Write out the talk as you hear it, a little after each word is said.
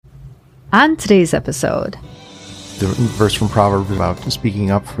On today's episode, the verse from Proverbs about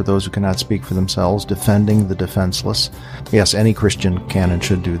speaking up for those who cannot speak for themselves, defending the defenseless. Yes, any Christian can and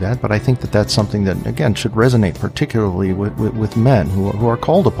should do that, but I think that that's something that, again, should resonate particularly with men who are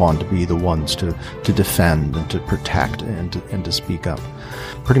called upon to be the ones to defend and to protect and to speak up.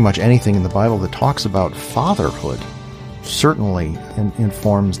 Pretty much anything in the Bible that talks about fatherhood certainly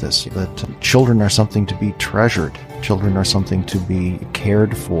informs this, that children are something to be treasured. Children are something to be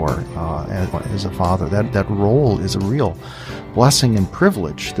cared for as a father. That role is a real blessing and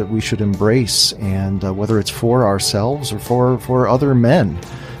privilege that we should embrace, and whether it's for ourselves or for other men,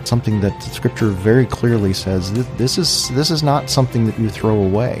 something that Scripture very clearly says this is not something that you throw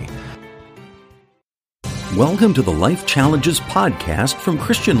away. Welcome to the Life Challenges podcast from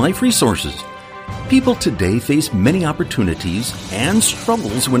Christian Life Resources. People today face many opportunities and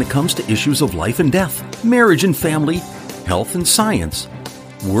struggles when it comes to issues of life and death, marriage and family, health and science.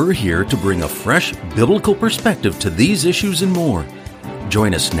 We're here to bring a fresh biblical perspective to these issues and more.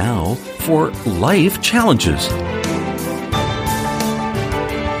 Join us now for Life Challenges.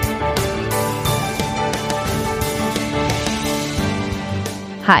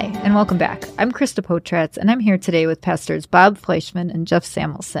 Hi, and welcome back. I'm Krista Potratz, and I'm here today with Pastors Bob Fleischman and Jeff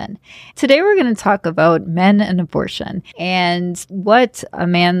Samuelson. Today we're going to talk about men and abortion and what a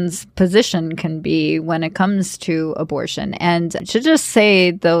man's position can be when it comes to abortion. And I should just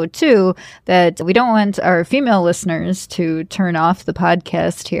say, though, too, that we don't want our female listeners to turn off the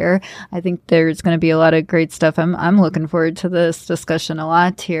podcast here. I think there's going to be a lot of great stuff. I'm looking forward to this discussion a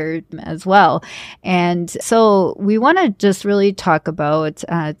lot here as well. And so we want to just really talk about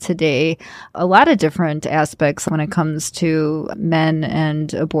today a lot of different aspects when it comes to men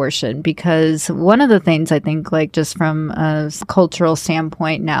and abortion, because one of the things I think, like just from a cultural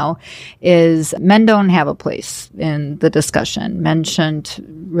standpoint now, is men don't have a place in the discussion. Men shouldn't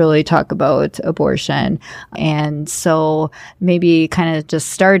really talk about abortion. And so maybe kind of just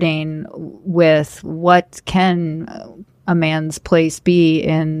starting with what can a man's place be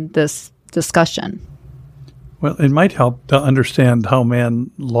in this discussion? Well, it might help to understand how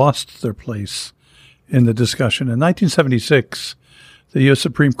men lost their place in the discussion. In 1976, the U.S.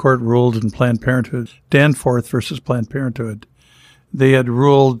 Supreme Court ruled in Planned Parenthood, Danforth versus Planned Parenthood. They had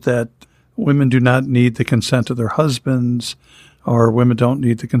ruled that women do not need the consent of their husbands, or women don't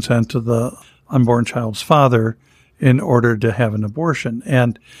need the consent of the unborn child's father in order to have an abortion.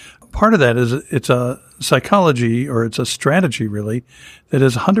 And part of that is it's a psychology, or it's a strategy really, that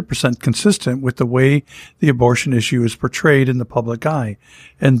is 100% consistent with the way the abortion issue is portrayed in the public eye.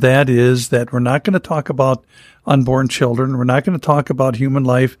 And that is that we're not going to talk about unborn children. We're not going to talk about human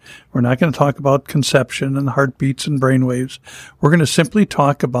life. We're not going to talk about conception and heartbeats and brainwaves. We're going to simply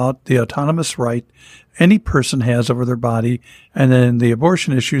talk about the autonomous right any person has over their body, and then the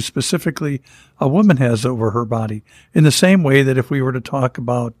abortion issue specifically a woman has over her body. In the same way that if we were to talk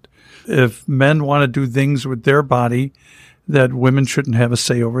about if men want to do things with their body, that women shouldn't have a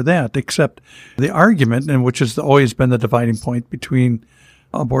say over that, except the argument, and which has always been the dividing point between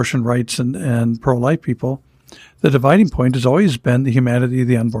abortion rights and pro-life people, the dividing point has always been the humanity of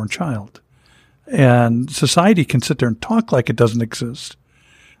the unborn child. And society can sit there and talk like it doesn't exist.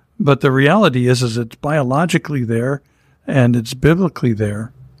 But the reality is it's biologically there and it's biblically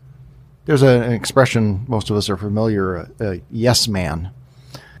there. There's an expression most of us are familiar, yes man.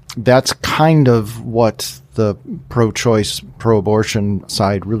 That's kind of what the pro-choice, pro-abortion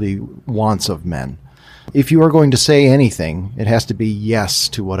side really wants of men. If you are going to say anything, it has to be yes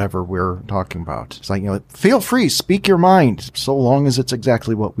to whatever we're talking about. It's like, feel free, speak your mind, so long as it's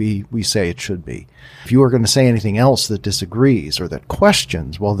exactly what we say it should be. If you are going to say anything else that disagrees or that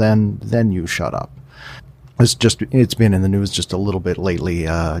questions, well, then you shut up. It's been in the news just a little bit lately.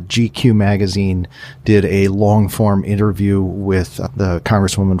 GQ magazine did a long-form interview with the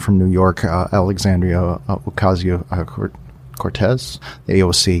Congresswoman from New York, Alexandria Ocasio-Cortez, the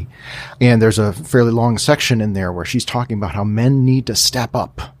AOC. And there's a fairly long section in there where she's talking about how men need to step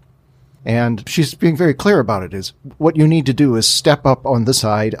up. And she's being very clear about it, is what you need to do is step up on the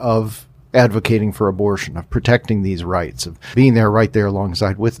side of advocating for abortion, of protecting these rights, of being there right there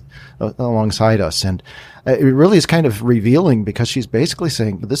alongside us. And it really is kind of revealing, because she's basically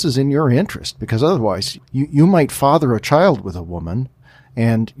saying this is in your interest, because otherwise you might father a child with a woman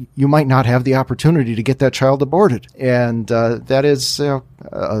and you might not have the opportunity to get that child aborted. And that is a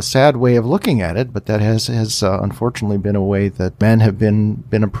sad way of looking at it, but that has unfortunately been a way that men have been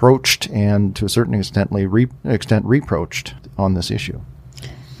approached and to a certain extent reproached on this issue.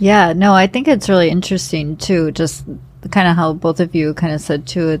 Yeah, no, I think it's really interesting too, just kind of how both of you kind of said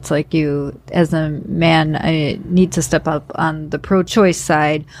too, it's like you, as a man, I need to step up on the pro-choice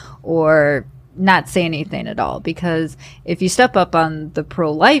side or not say anything at all. Because if you step up on the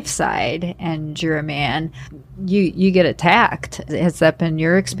pro-life side and you're a man, you get attacked. Has that been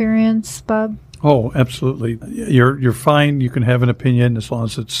your experience, Bob? Oh, absolutely. You're fine. You can have an opinion as long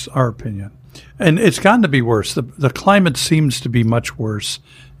as it's our opinion. And it's gotten to be worse. The climate seems to be much worse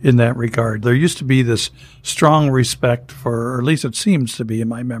in that regard. There used to be this strong respect for, or at least it seems to be in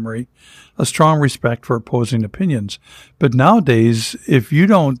my memory, a strong respect for opposing opinions. But nowadays, if you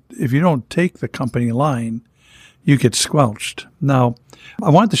don't take the company line, you get squelched. Now,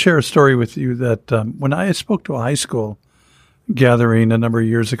 I wanted to share a story with you that when I spoke to a high school gathering a number of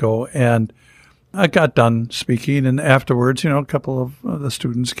years ago, and I got done speaking, and afterwards, a couple of the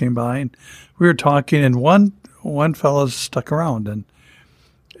students came by, and we were talking, and one fellow stuck around,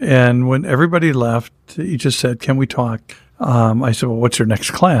 and when everybody left, he just said, "Can we talk?" I said, "Well, what's your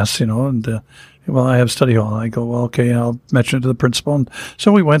next class?" Well, I have study hall. I go, "Well, okay, I'll mention it to the principal." And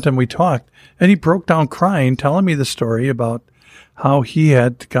so we went and we talked, and he broke down crying, telling me the story about how he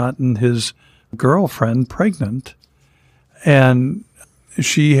had gotten his girlfriend pregnant, and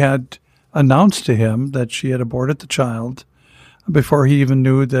she had announced to him that she had aborted the child before he even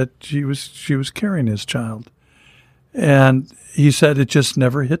knew that she was carrying his child. And he said, "It just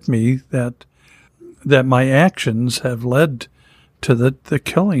never hit me that my actions have led to the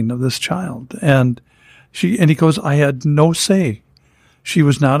killing of this child." And he goes, "I had no say. She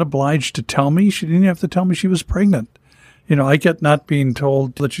was not obliged to tell me. She didn't have to tell me she was pregnant. I get not being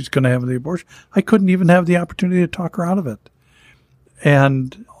told that she's going to have the abortion. I couldn't even have the opportunity to talk her out of it."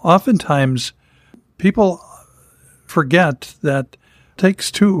 And oftentimes people forget that it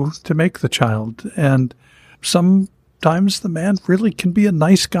takes two to make the child. And sometimes the man really can be a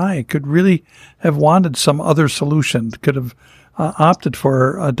nice guy, could really have wanted some other solution, could have opted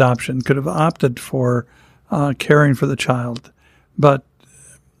for adoption, could have opted for caring for the child. But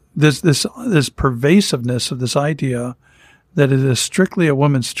this pervasiveness of this idea that it is strictly a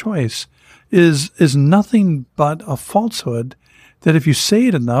woman's choice is nothing but a falsehood, that if you say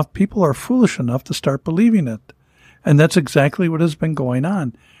it enough, people are foolish enough to start believing it. And that's exactly what has been going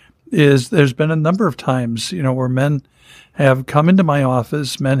on. There's been a number of times, where men have come into my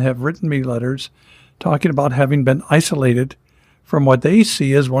office, men have written me letters talking about having been isolated from what they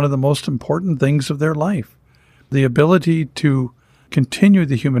see as one of the most important things of their life, the ability to continue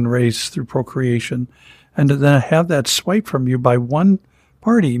the human race through procreation, and to then have that swiped from you by one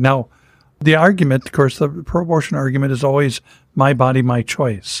party. Now, the argument, of course, the pro-abortion argument is always my body, my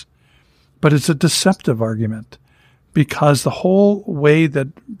choice. But it's a deceptive argument, because the whole way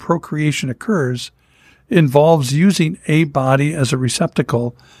that procreation occurs involves using a body as a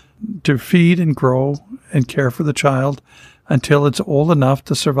receptacle to feed and grow and care for the child until it's old enough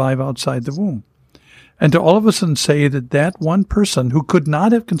to survive outside the womb. And to all of a sudden say that one person who could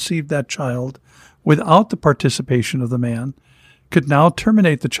not have conceived that child without the participation of the man could now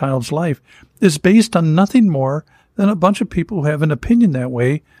terminate the child's life is based on nothing more than a bunch of people who have an opinion that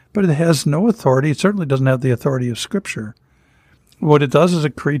way, but it has no authority. It certainly doesn't have the authority of Scripture. What it does is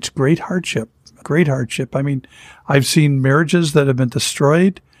it creates great hardship. I mean, I've seen marriages that have been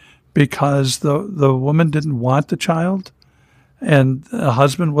destroyed because the woman didn't want the child and the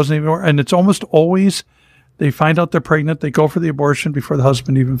husband wasn't even, and it's almost always they find out they're pregnant, they go for the abortion before the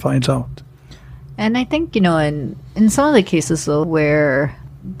husband even finds out. And I think, in some of the cases, though, where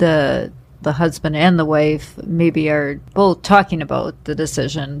the husband and the wife maybe are both talking about the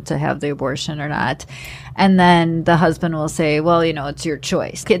decision to have the abortion or not, and then the husband will say, "Well, it's your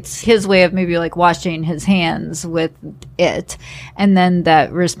choice." It's his way of maybe like washing his hands with it. And then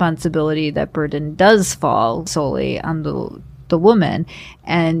that responsibility, that burden does fall solely on the woman.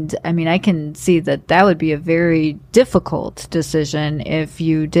 And I mean, I can see that would be a very difficult decision if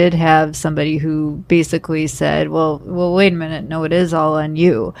you did have somebody who basically said, well, wait a minute, no, it is all on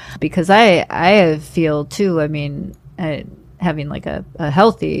you. Because I feel too, I mean, having like a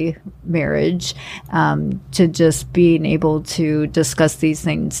healthy marriage, to just being able to discuss these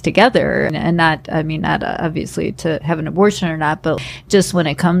things together and not obviously to have an abortion or not, but just when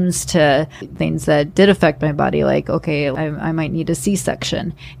it comes to things that did affect my body, like, okay, I might need a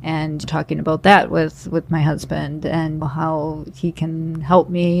C-section, and talking about that with my husband and how he can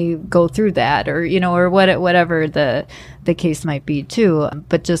help me go through that, or, or whatever the case might be too.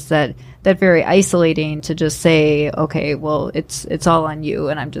 But just that very isolating to just say, okay, well, it's all on you,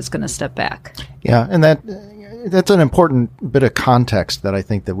 and I'm just going to step back. Yeah, and that's an important bit of context that I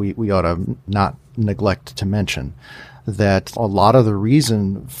think that we ought to not neglect to mention. that a lot of the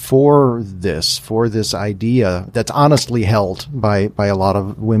reason for this idea that's honestly held by a lot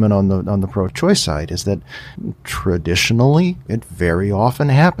of women on the pro-choice side is that traditionally it very often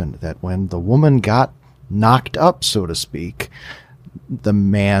happened that when the woman got knocked up, so to speak, the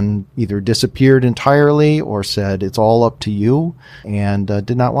man either disappeared entirely or said, it's all up to you, and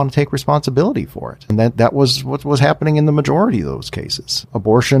did not want to take responsibility for it. And that was what was happening in the majority of those cases.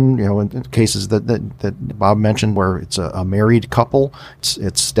 Abortion, in cases that Bob mentioned where it's a married couple,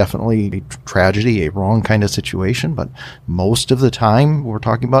 it's definitely a tragedy, a wrong kind of situation, but most of the time we're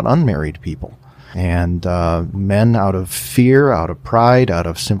talking about unmarried people. And men, out of fear, out of pride, out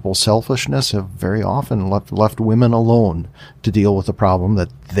of simple selfishness, have very often left women alone to deal with the problem that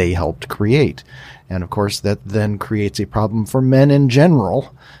they helped create. And, of course, that then creates a problem for men in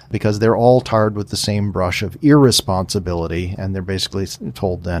general because they're all tarred with the same brush of irresponsibility, and they're basically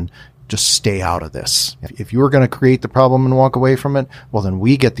told then, just stay out of this. If you're going to create the problem and walk away from it, well, then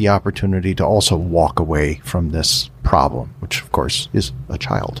we get the opportunity to also walk away from this problem, which, of course, is a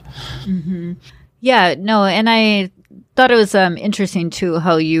child. Mm-hmm. Yeah, no, and I thought it was interesting, too,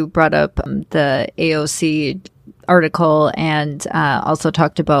 how you brought up the AOC article and also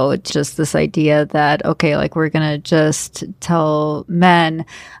talked about just this idea that, okay, like we're going to just tell men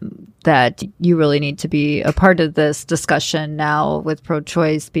that you really need to be a part of this discussion now with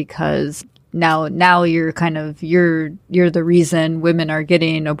pro-choice because now you're kind of you're the reason women are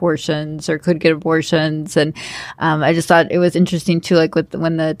getting abortions or could get abortions. And I just thought it was interesting too, like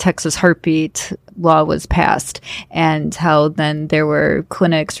when the Texas heartbeat law was passed and how then there were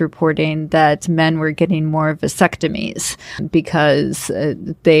clinics reporting that men were getting more vasectomies because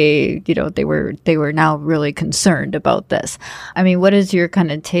they were now really concerned about this. I mean, what is your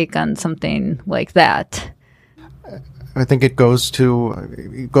kind of take on something like that? I think it goes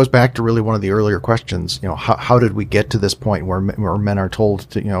back to really one of the earlier questions. How did we get to this point where men are told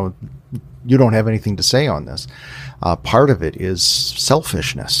to, you don't have anything to say on this? Part of it is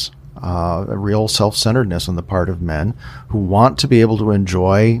selfishness, a real self-centeredness on the part of men who want to be able to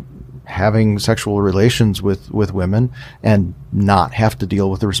enjoy having sexual relations with women and not have to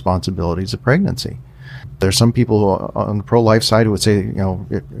deal with the responsibilities of pregnancy. There's some people on the pro-life side who would say,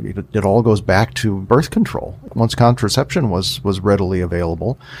 it all goes back to birth control. Once contraception was readily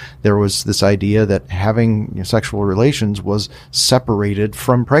available, there was this idea that having sexual relations was separated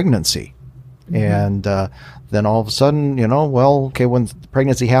from pregnancy. Mm-hmm. And then all of a sudden, when the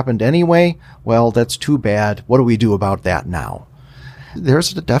pregnancy happened anyway, well, that's too bad. What do we do about that now?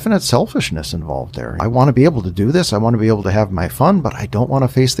 There's a definite selfishness involved there. I want to be able to do this. I want to be able to have my fun, but I don't want to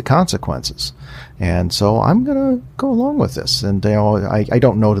face the consequences. And so I'm going to go along with this. And I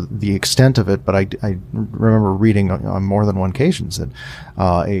don't know the extent of it, but I remember reading on more than one occasion that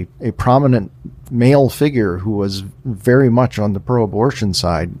a prominent male figure who was very much on the pro-abortion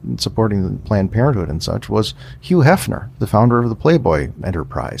side, supporting Planned Parenthood and such, was Hugh Hefner, the founder of the Playboy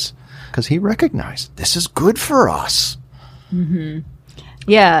enterprise, because he recognized this is good for us. Mm-hmm.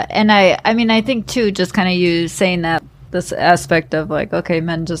 Yeah, and I mean, I think, too, just kind of you saying that, this aspect of like, okay,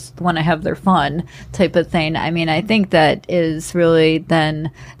 men just want to have their fun type of thing. I mean, I think that is really then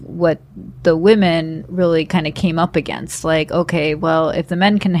what the women really kind of came up against. Like, okay, well, if the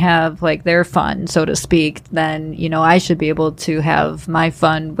men can have like their fun, so to speak, then, I should be able to have my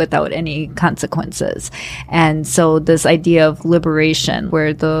fun without any consequences. And so this idea of liberation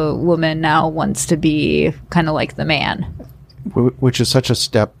where the woman now wants to be kind of like the man. Which is such a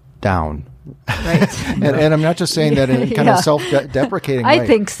step down. Right. and I'm not just saying that in kind of self-deprecating way. I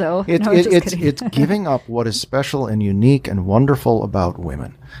think so. It's giving up what is special and unique and wonderful about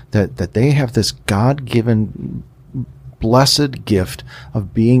women, that they have this God-given blessed gift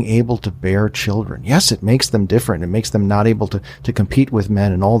of being able to bear children. Yes, it makes them different. It makes them not able to compete with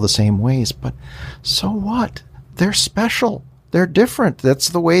men in all the same ways, but so what? They're special. They're different. That's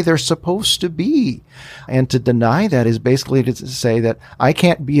the way they're supposed to be. And to deny that is basically to say that I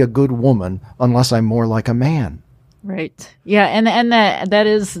can't be a good woman unless I'm more like a man. Right. Yeah, and that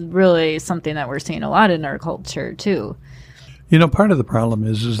is really something that we're seeing a lot in our culture, too. Part of the problem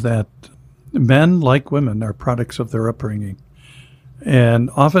is that men, like women, are products of their upbringing. And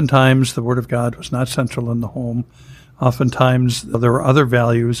oftentimes the Word of God was not central in the home. Oftentimes there are other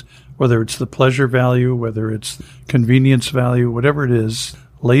values, whether it's the pleasure value, whether it's convenience value, whatever it is,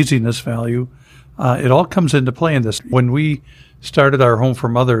 laziness value. It all comes into play in this. When we started our Home for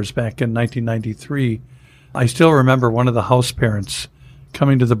Mothers back in 1993, I still remember one of the house parents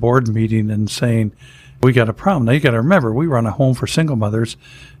coming to the board meeting and saying, we got a problem. Now you got to remember, we run a home for single mothers,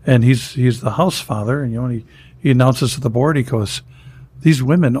 and he's the house father, and he announces to the board, he goes, these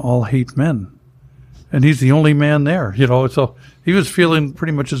women all hate men. and he's the only man there, So he was feeling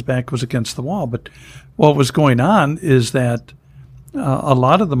pretty much his back was against the wall. But what was going on is that a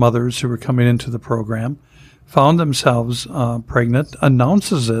lot of the mothers who were coming into the program found themselves pregnant,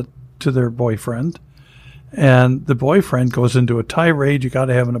 announces it to their boyfriend, and the boyfriend goes into a tirade, you got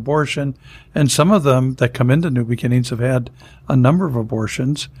to have an abortion. And some of them that come into New Beginnings have had a number of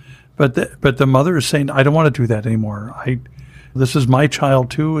abortions. But the mother is saying, I don't want to do that anymore. This is my child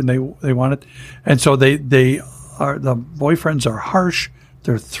too, and they want it. And so the boyfriends are harsh.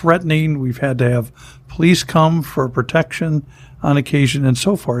 They're threatening. We've had to have police come for protection on occasion and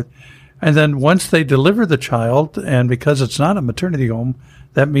so forth. And then once they deliver the child, and because it's not a maternity home,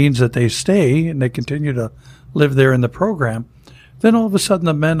 that means that they stay and they continue to live there in the program. Then all of a sudden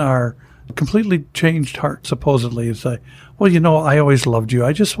the men are completely changed heart, supposedly. It's like, well, I always loved you.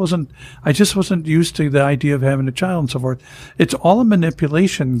 I just wasn't used to the idea of having a child and so forth. It's all a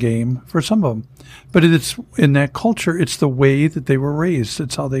manipulation game for some of them. But it's in that culture, it's the way that they were raised.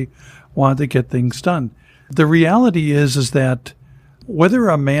 It's how they wanted to get things done. The reality is that whether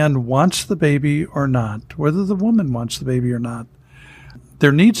a man wants the baby or not, whether the woman wants the baby or not,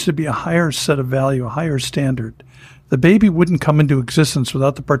 there needs to be a higher set of value, a higher standard. The baby wouldn't come into existence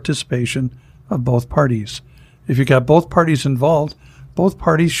without the participation of both parties. If you got both parties involved, both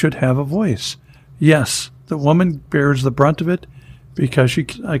parties should have a voice. Yes, the woman bears the brunt of it because she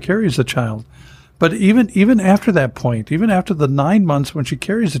carries the child. But even after that point, even after the 9 months when she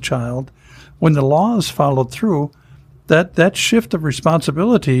carries the child, when the law is followed through, that shift of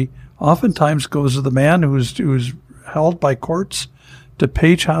responsibility oftentimes goes to the man who's held by courts to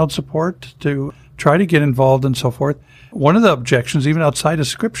pay child support, to try to get involved and so forth. One of the objections, even outside of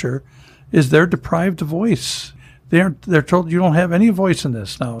Scripture, is they're deprived of voice. They're told you don't have any voice in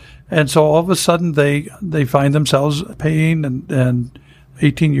this now. And so all of a sudden they find themselves paying and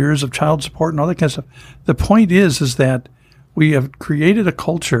 18 years of child support and all that kind of stuff. The point is that we have created a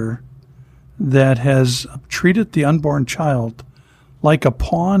culture that has treated the unborn child like a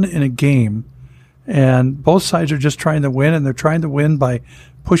pawn in a game, and both sides are just trying to win, and they're trying to win by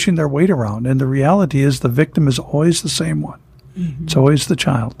pushing their weight around. And the reality is the victim is always the same one. Mm-hmm. It's always the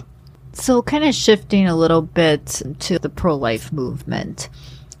child. So kind of shifting a little bit to the pro-life movement,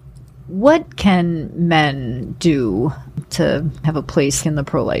 what can men do to have a place in the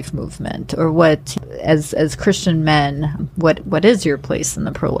pro-life movement? Or what, as Christian men, what is your place in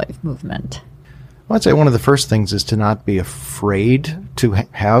the pro-life movement? Well, I'd say one of the first things is to not be afraid to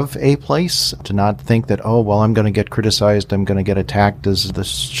have a place, to not think that, I'm going to get criticized, I'm going to get attacked as the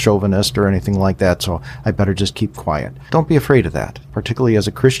chauvinist or anything like that, so I better just keep quiet. Don't be afraid of that. Particularly as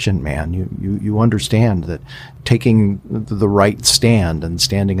a Christian man, you understand that taking the right stand and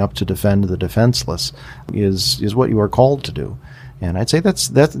standing up to defend the defenseless is what you are called to do. And I'd say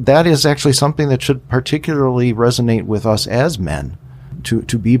that is actually something that should particularly resonate with us as men.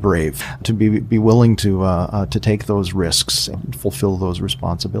 To be brave, to be willing to take those risks and fulfill those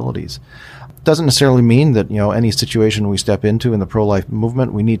responsibilities. Doesn't necessarily mean that any situation we step into in the pro-life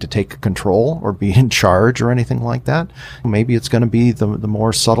movement we need to take control or be in charge or anything like that. Maybe it's going to be the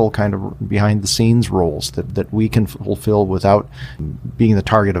more subtle kind of behind the scenes roles that we can fulfill without being the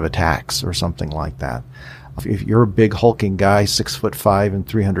target of attacks or something like that. If you're a big hulking guy, 6'5" and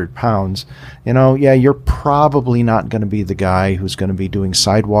 300 pounds, you're probably not going to be the guy who's going to be doing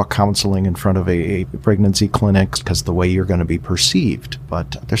sidewalk counseling in front of a pregnancy clinic because the way you're going to be perceived.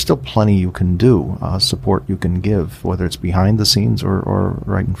 But there's still plenty you can do, support you can give, whether it's behind the scenes or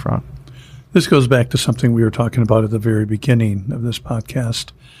right in front. This goes back to something we were talking about at the very beginning of this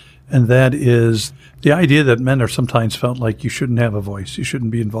podcast, and that is the idea that men are sometimes felt like you shouldn't have a voice, you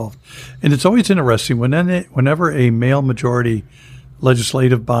shouldn't be involved. And it's always interesting whenever a male majority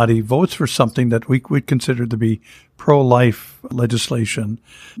legislative body votes for something that we would consider to be pro-life legislation,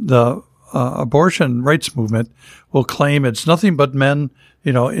 the abortion rights movement will claim it's nothing but men,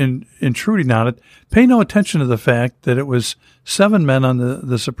 intruding on it. Pay no attention to the fact that it was 7 men on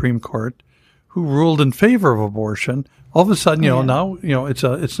the Supreme Court who ruled in favor of abortion. All of a sudden, now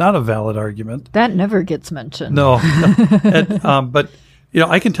it's not a valid argument. That never gets mentioned. No, but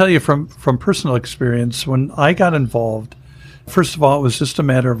I can tell you from personal experience, when I got involved, first of all, it was just a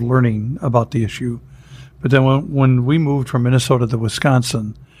matter of learning about the issue. But then when we moved from Minnesota to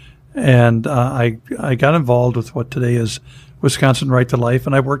Wisconsin, and I got involved with what today is Wisconsin Right to Life,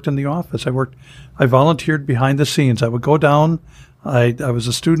 and I worked in the office. I volunteered behind the scenes. I would go down. I was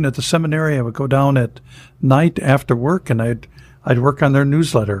a student at the seminary. I would go down at night after work, and I'd work on their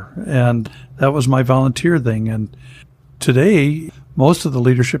newsletter, and that was my volunteer thing. And today, most of the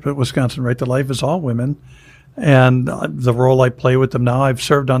leadership at Wisconsin Right to Life is all women, And the role I play with them now, I've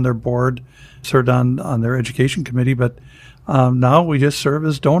served on their board, served on their education committee, but now we just serve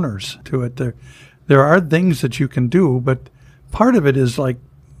as donors to it. There are things that you can do, but part of it is like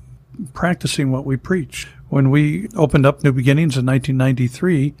practicing what we preach. When we opened up New Beginnings in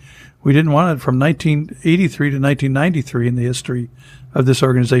 1993, we didn't want it from 1983 to 1993 in the history of this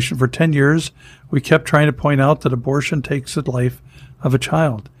organization. For 10 years, we kept trying to point out that abortion takes the life of a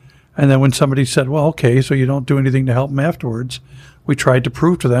child. And then when somebody said, well, okay, so you don't do anything to help them afterwards, we tried to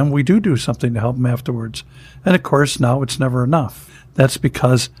prove to them we do something to help them afterwards. And of course, now it's never enough. That's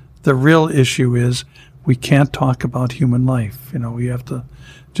because the real issue is we can't talk about human life. We have to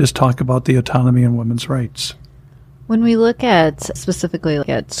just talk about the autonomy and women's rights. When we look at specifically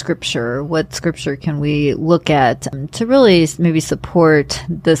at Scripture, what Scripture can we look at to really maybe support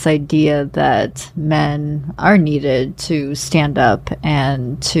this idea that men are needed to stand up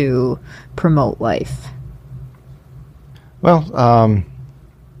and to promote life? Well,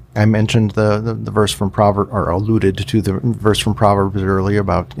 I mentioned the verse from Proverbs, or alluded to the verse from Proverbs earlier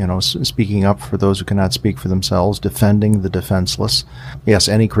about, speaking up for those who cannot speak for themselves, defending the defenseless. Yes,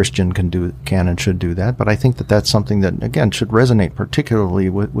 any Christian can and should do that, but I think that that's something that, again, should resonate particularly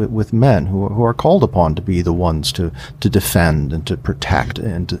with men who are called upon to be the ones to defend and to protect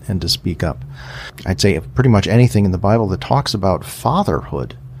and to speak up. I'd say pretty much anything in the Bible that talks about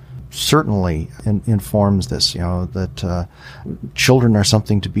fatherhood certainly informs this, that children are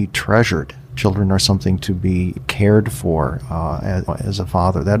something to be treasured. Children are something to be cared for as a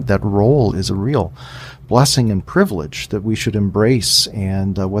father. That role is a real blessing and privilege that we should embrace,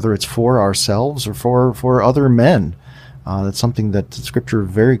 and whether it's for ourselves or for other men. That's something that Scripture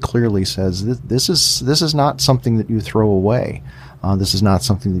very clearly says this is not something that you throw away. This is not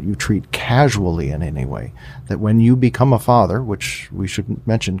something that you treat casually in any way. That when you become a father, which we should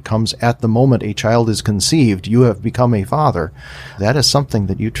mention comes at the moment a child is conceived, you have become a father. That is something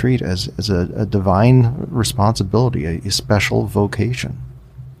that you treat as a divine responsibility, a special vocation.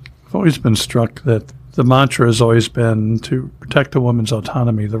 I've always been struck that the mantra has always been to protect a woman's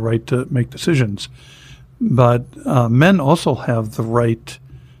autonomy, the right to make decisions. But men also have the right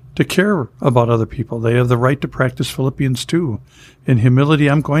to care about other people. They have the right to practice Philippians 2. In humility,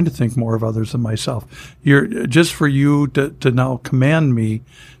 I'm going to think more of others than myself. Just for you to now command me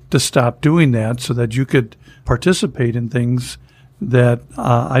to stop doing that so that you could participate in things that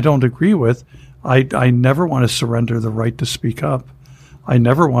I don't agree with. I never want to surrender the right to speak up. I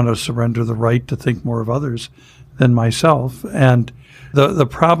never want to surrender the right to think more of others than myself. And the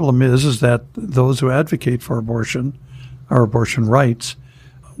problem is that those who advocate for abortion or abortion rights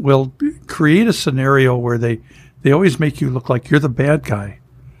will create a scenario where they always make you look like you're the bad guy.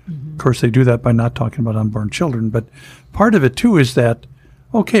 Mm-hmm. Of course, they do that by not talking about unborn children. But part of it, too, is that,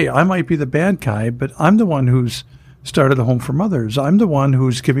 okay, I might be the bad guy, but I'm the one who's started a home for mothers. I'm the one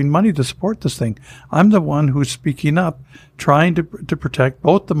who's giving money to support this thing. I'm the one who's speaking up, trying to protect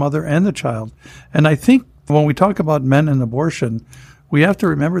both the mother and the child. And I think when we talk about men and abortion, we have to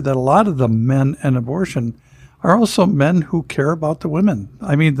remember that a lot of the men and abortion are also men who care about the women.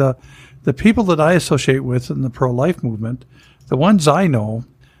 I mean, the people that I associate with in the pro-life movement, the ones I know,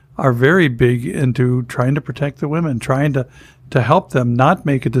 are very big into trying to protect the women, trying to help them not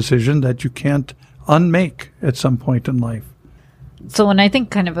make a decision that you can't unmake at some point in life. So when I think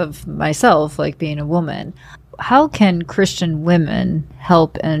kind of myself, like being a woman, how can Christian women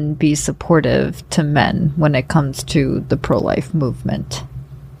help and be supportive to men when it comes to the pro-life movement?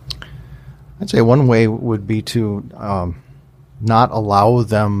 I'd say one way would be to not allow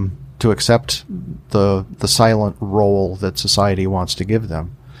them to accept the silent role that society wants to give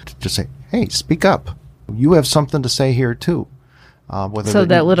them. To just say, hey, speak up. You have something to say here, too. So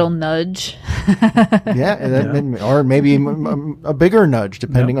that little nudge. Or maybe a bigger nudge,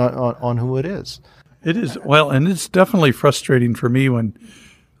 depending on who it is. It is. Well, and it's definitely frustrating for me when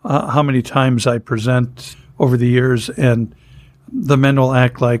how many times I present over the years and the men will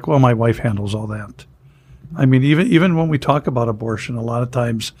act like, well, my wife handles all that. I mean, even when we talk about abortion, a lot of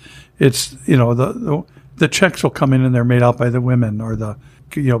times it's, the checks will come in and they're made out by the women, or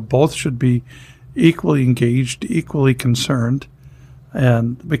both should be equally engaged, equally concerned.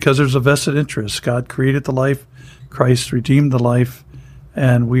 And because there's a vested interest, God created the life, Christ redeemed the life,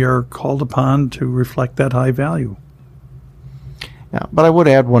 and we are called upon to reflect that high value. Yeah, but I would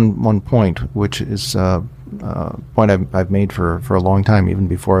add one point, which is a point I've made for a long time, even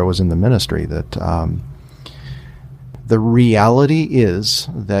before I was in the ministry, that the reality is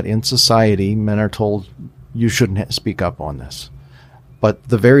that in society, men are told you shouldn't speak up on this. But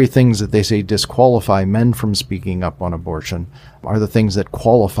the very things that they say disqualify men from speaking up on abortion are the things that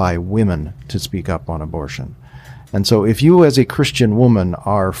qualify women to speak up on abortion. And so if you as a Christian woman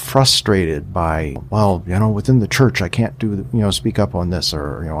are frustrated by, well, within the church I can't speak up on this,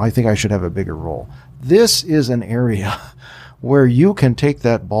 or, I think I should have a bigger role. This is an area where you can take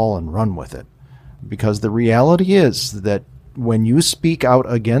that ball and run with it. Because the reality is that when you speak out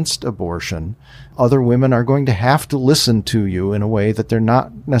against abortion, other women are going to have to listen to you in a way that they're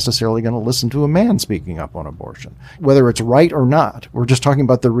not necessarily going to listen to a man speaking up on abortion. Whether it's right or not, we're just talking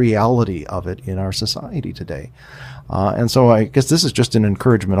about the reality of it in our society today. And so I guess this is just an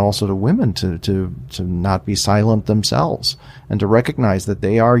encouragement also to women to not be silent themselves and to recognize that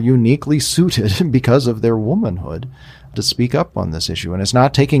they are uniquely suited because of their womanhood to speak up on this issue. And it's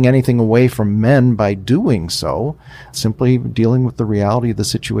not taking anything away from men by doing so, simply dealing with the reality of the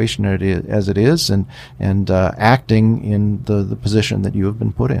situation as it is and acting in the position that you have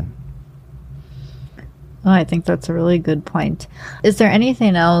been put in. Well, I think that's a really good point. Is there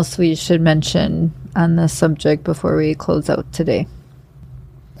anything else we should mention on this subject before we close out today?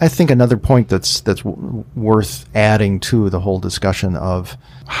 I think another point that's worth adding to the whole discussion of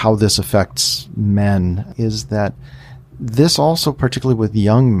how this affects men is that this also, particularly with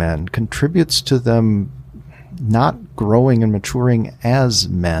young men, contributes to them not growing and maturing as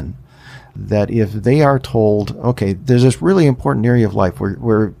men. That if they are told, okay, there's this really important area of life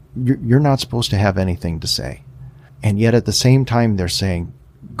where you're not supposed to have anything to say, and yet at the same time they're saying,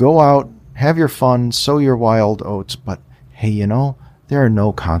 go out, have your fun, sow your wild oats, but hey, there are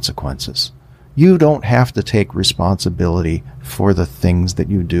no consequences. You don't have to take responsibility for the things that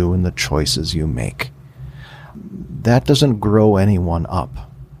you do and the choices you make. That doesn't grow anyone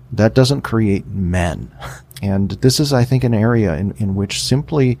up. That doesn't create men. And this is, I think, an area in which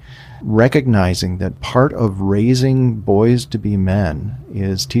simply recognizing that part of raising boys to be men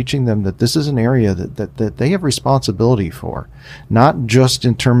is teaching them that this is an area that they have responsibility for, not just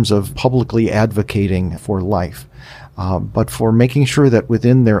in terms of publicly advocating for life, but for making sure that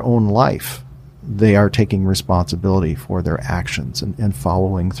within their own life, they are taking responsibility for their actions and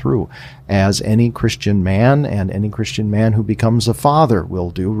following through, as any Christian man and any Christian man who becomes a father will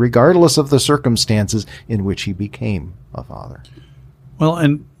do, regardless of the circumstances in which he became a father. Well,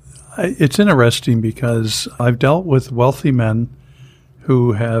 and it's interesting because I've dealt with wealthy men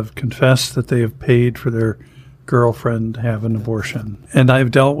who have confessed that they have paid for their girlfriend to have an abortion. And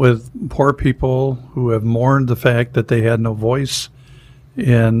I've dealt with poor people who have mourned the fact that they had no voice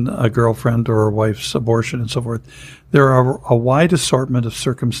in a girlfriend or a wife's abortion and so forth. There are a wide assortment of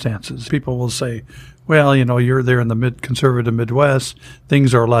circumstances. People will say, well, you're there in the conservative Midwest.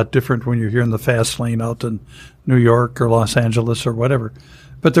 Things are a lot different when you're here in the fast lane out in New York or Los Angeles or whatever.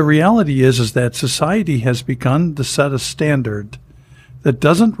 But the reality is that society has begun to set a standard that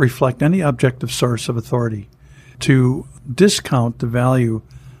doesn't reflect any objective source of authority, to discount the value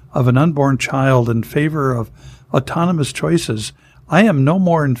of an unborn child in favor of autonomous choices. I am no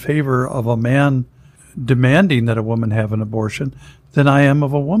more in favor of a man demanding that a woman have an abortion than I am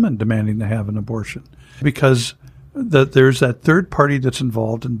of a woman demanding to have an abortion, because there's that third party that's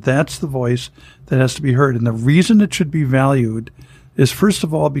involved, and that's the voice that has to be heard. And the reason it should be valued is, first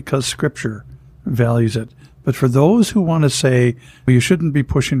of all, because Scripture values it. But for those who want to say, well, you shouldn't be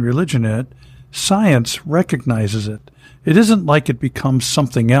pushing religion in it, science recognizes it. It isn't like it becomes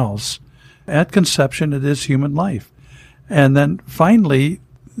something else. At conception, it is human life. And then finally,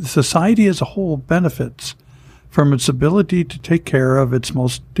 society as a whole benefits from its ability to take care of its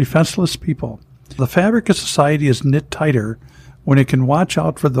most defenseless people. The fabric of society is knit tighter when it can watch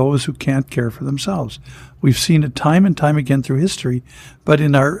out for those who can't care for themselves. We've seen it time and time again through history, but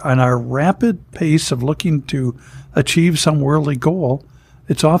in our rapid pace of looking to achieve some worldly goal,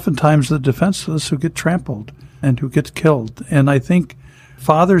 it's oftentimes the defenseless who get trampled and who get killed. And I think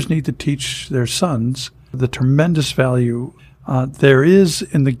fathers need to teach their sons the tremendous value there is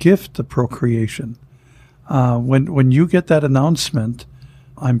in the gift of procreation. When you get that announcement,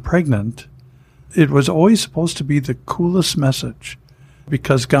 I'm pregnant, it was always supposed to be the coolest message,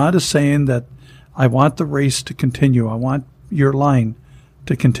 because God is saying that I want the race to continue. I want your line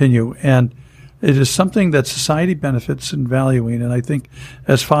to continue. And it is something that society benefits in valuing. And I think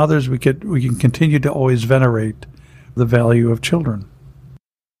as fathers, we can continue to always venerate the value of children.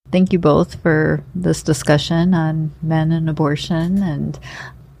 Thank you both for this discussion on men and abortion, and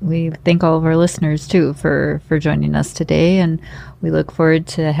we thank all of our listeners too for joining us today, and we look forward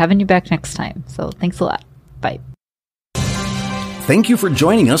to having you back next time. So thanks a lot. Bye. Thank you for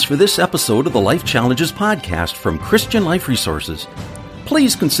joining us for this episode of the Life Challenges podcast from Christian Life Resources.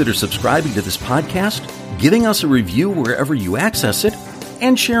 Please consider subscribing to this podcast, giving us a review wherever you access it,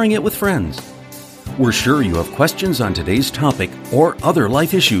 and sharing it with friends. We're sure you have questions on today's topic or other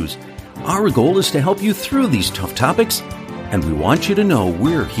life issues. Our goal is to help you through these tough topics, and we want you to know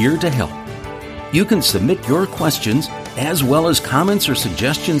we're here to help. You can submit your questions as well as comments or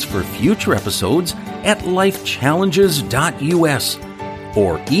suggestions for future episodes at lifechallenges.us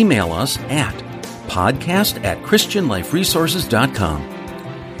or email us at podcast@christianliferesources.com.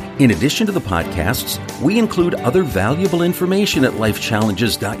 In addition to the podcasts, we include other valuable information at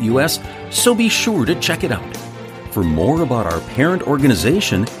lifechallenges.us, so be sure to check it out. For more about our parent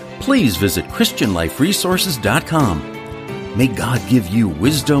organization, please visit christianliferesources.com. May God give you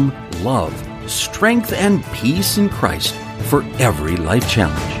wisdom, love, strength, and peace in Christ for every life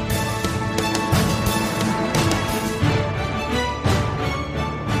challenge.